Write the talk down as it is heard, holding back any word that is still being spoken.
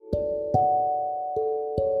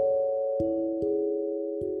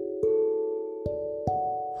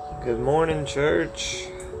Good morning, church.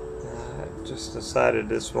 Just decided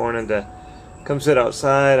this morning to come sit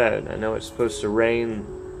outside. I know it's supposed to rain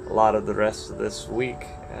a lot of the rest of this week,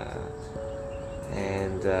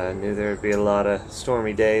 and knew there would be a lot of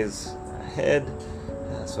stormy days ahead.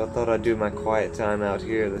 So I thought I'd do my quiet time out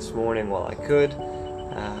here this morning while I could,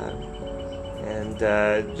 and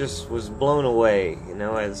just was blown away.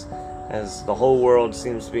 As the whole world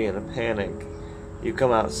seems to be in a panic, you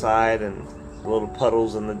come outside and the little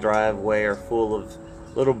puddles in the driveway are full of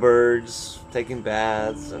little birds taking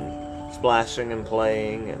baths and splashing and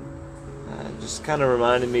playing, and just kind of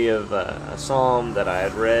reminded me of a psalm that I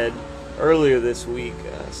had read earlier this week,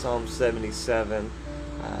 Psalm 77.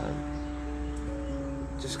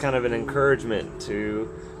 Just kind of an encouragement to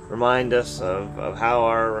remind us of how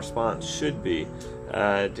our response should be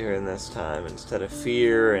during this time, instead of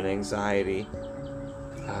fear and anxiety.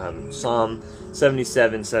 Psalm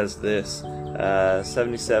 77 says this,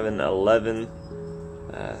 77:11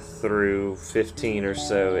 through 15 or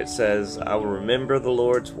so. It says, "I will remember the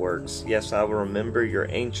Lord's works. Yes, I will remember your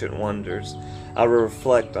ancient wonders. I will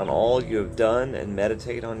reflect on all you have done and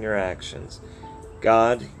meditate on your actions.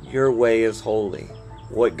 God, your way is holy.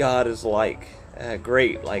 What God is like?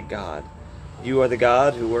 Great like God. You are the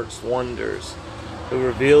God who works wonders, who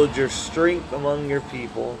revealed your strength among your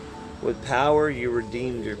people. With power you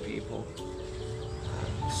redeemed your people."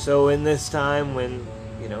 So in this time when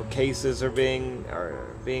cases are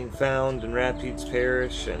being found in Rapides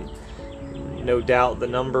Parish, and no doubt the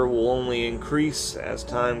number will only increase as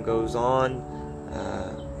time goes on,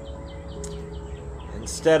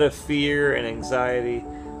 instead of fear and anxiety,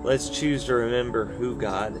 let's choose to remember who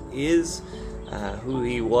God is, who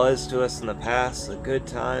He was to us in the past, the good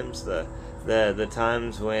times, the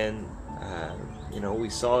times when we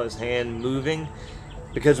saw His hand moving,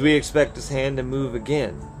 because we expect His hand to move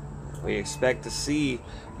again. We expect to see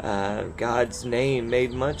God's name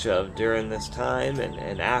made much of during this time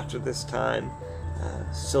and after this time.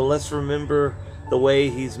 So let's remember the way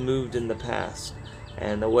He's moved in the past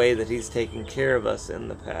and the way that He's taken care of us in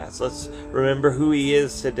the past. Let's remember who He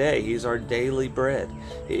is today. He's our daily bread.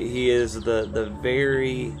 He is the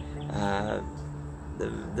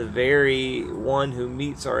very one who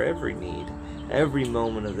meets our every need, every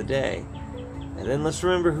moment of the day. And then let's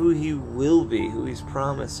remember who He will be, who He's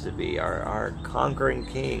promised to be, our conquering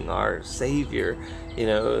King, our Savior,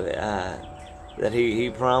 that He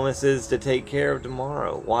promises to take care of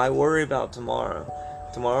tomorrow. Why worry about tomorrow?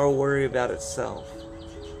 Tomorrow will worry about itself.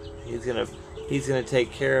 He's gonna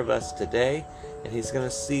take care of us today, and He's gonna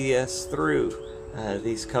see us through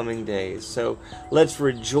these coming days. So let's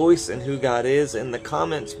rejoice in who God is. In the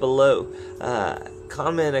comments below,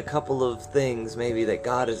 comment a couple of things maybe that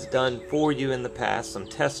God has done for you in the past, some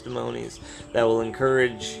testimonies that will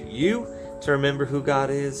encourage you to remember who God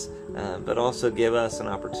is, but also give us an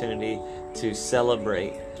opportunity to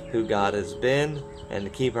celebrate who God has been and to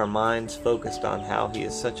keep our minds focused on how He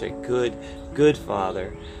is such a good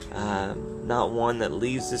Father, not one that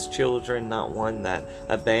leaves His children, not one that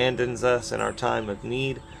abandons us in our time of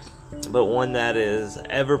need, but one that is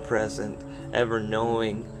ever present, ever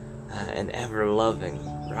knowing, and ever loving,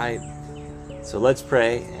 right? So let's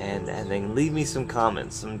pray and then leave me some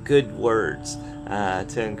comments, some good words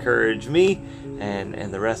to encourage me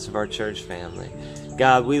and the rest of our church family.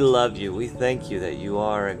 God, we love You. We thank You that You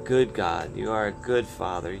are a good God. You are a good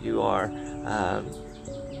Father. You're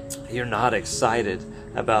not excited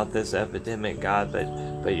about this epidemic, God,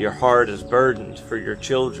 but Your heart is burdened for Your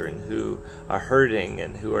children who are hurting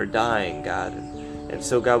and who are dying, God. And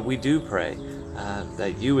so, God, we do pray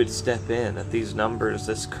that You would step in, that these numbers,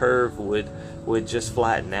 this curve would just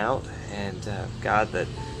flatten out, and God, that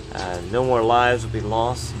no more lives would be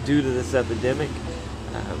lost due to this epidemic.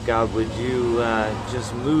 God, would You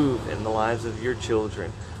just move in the lives of Your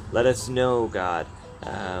children? Let us know, God,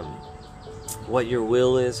 what Your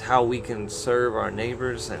will is, how we can serve our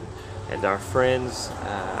neighbors and our friends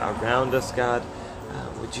around us, God.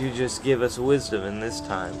 Would You just give us wisdom in this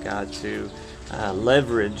time, God, to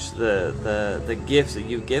leverage the gifts that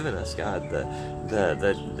You've given us, God,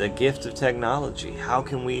 the gift of technology. How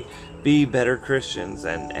can we be better Christians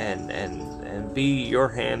and be Your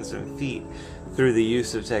hands and feet through the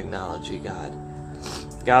use of technology, God?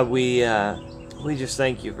 God, we just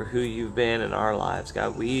thank You for who You've been in our lives,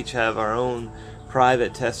 God. We each have our own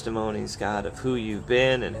private testimonies, God, of who You've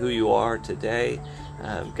been and who You are today,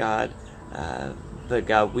 God. But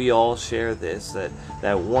God, we all share this,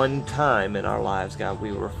 that one time in our lives, God,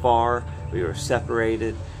 we were far, we were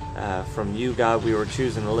separated from You, God. We were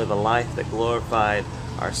choosing to live a life that glorified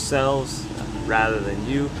ourselves rather than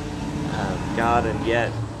You, God, and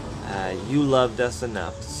yet you loved us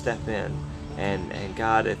enough to step in. And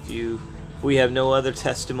God, if we have no other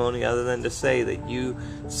testimony other than to say that you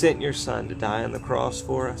sent your Son to die on the cross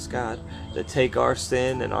for us, God, to take our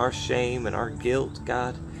sin and our shame and our guilt,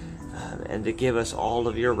 God, and to give us all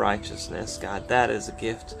of your righteousness, God. That is a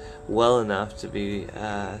gift well enough to be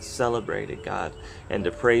celebrated, God, and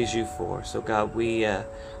to praise you for. So, God, we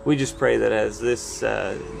just pray that as this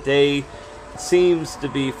day seems to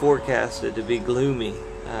be forecasted to be gloomy,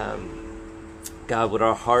 God, would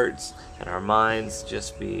our hearts and our minds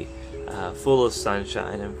just be full of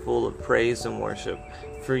sunshine and full of praise and worship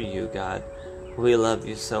for you, God. We love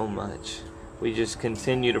you so much. We just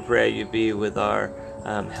continue to pray you be with our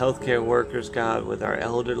healthcare workers, God, with our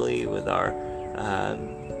elderly, with our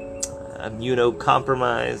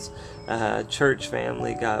immunocompromised church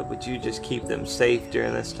family, God. Would you just keep them safe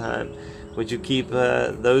during this time? Would you keep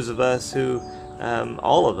those of us who,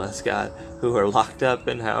 all of us, God, who are locked up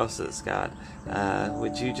in houses, God,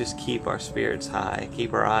 would you just keep our spirits high,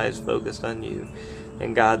 keep our eyes focused on you.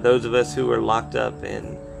 And God, those of us who are locked up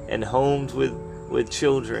in homes with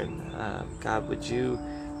children, God, would you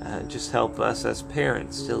just help us as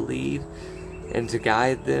parents to lead and to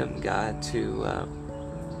guide them, God, to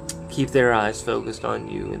keep their eyes focused on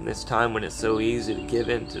you in this time when it's so easy to give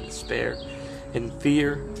in to despair and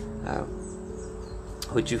fear.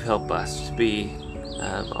 Would you help us to be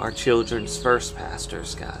our children's first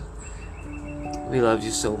pastors, God? We love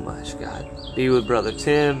you so much, God. Be with Brother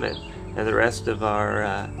Tim and the rest of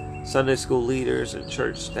our Sunday school leaders and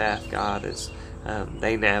church staff, God, as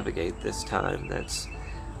they navigate this time that's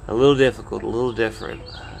a little difficult, a little different.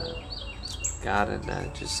 God,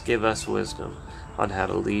 and just give us wisdom on how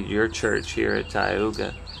to lead your church here at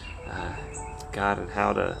Tioga, God, and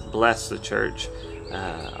how to bless the church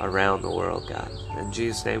around the world, God. In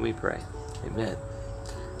Jesus' name we pray. Amen.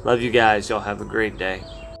 Love you guys. Y'all have a great day.